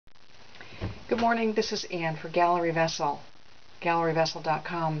morning, this is Ann for Gallery Vessel,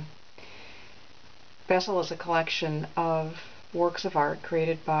 galleryvessel.com. Vessel is a collection of works of art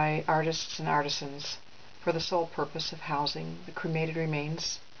created by artists and artisans for the sole purpose of housing the cremated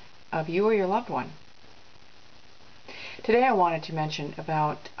remains of you or your loved one. Today I wanted to mention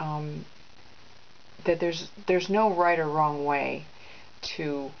about that there's no right or wrong way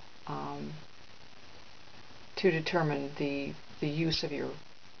to determine the use of your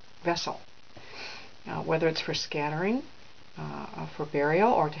vessel. Whether it's for scattering, for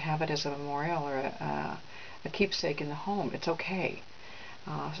burial, or to have it as a memorial or a keepsake in the home, it's okay.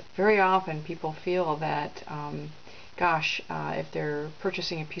 Very often people feel that, if they're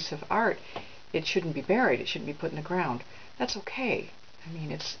purchasing a piece of art, it shouldn't be buried, it shouldn't be put in the ground. That's okay. I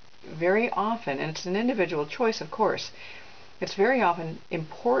mean, it's very often, and it's an individual choice, of course, it's very often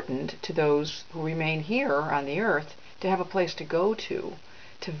important to those who remain here on the earth to have a place to go to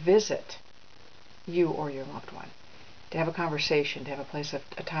visit you or your loved one, to have a conversation, to have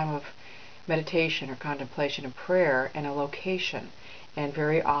a time of meditation or contemplation and prayer, and a location. And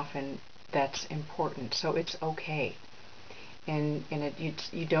very often that's important, so it's okay. And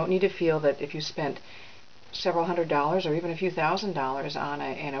you don't need to feel that if you spent several $100s or even a few $1,000s on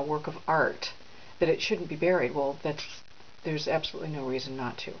a work of art, that it shouldn't be buried. Well, there's absolutely no reason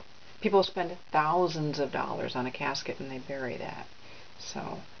not to. People spend thousands of dollars on a casket and they bury that.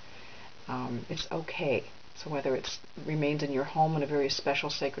 So it's okay. So whether it remains in your home in a very special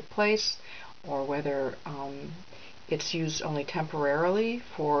sacred place, or whether it's used only temporarily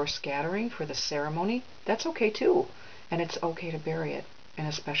for scattering, for the ceremony, that's okay too. And it's okay to bury it in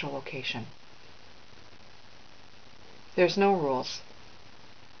a special location. There's no rules.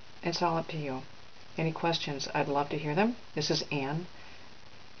 It's all up to you. Any questions, I'd love to hear them. This is Ann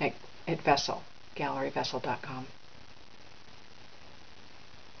at Vessel, galleryvessel.com.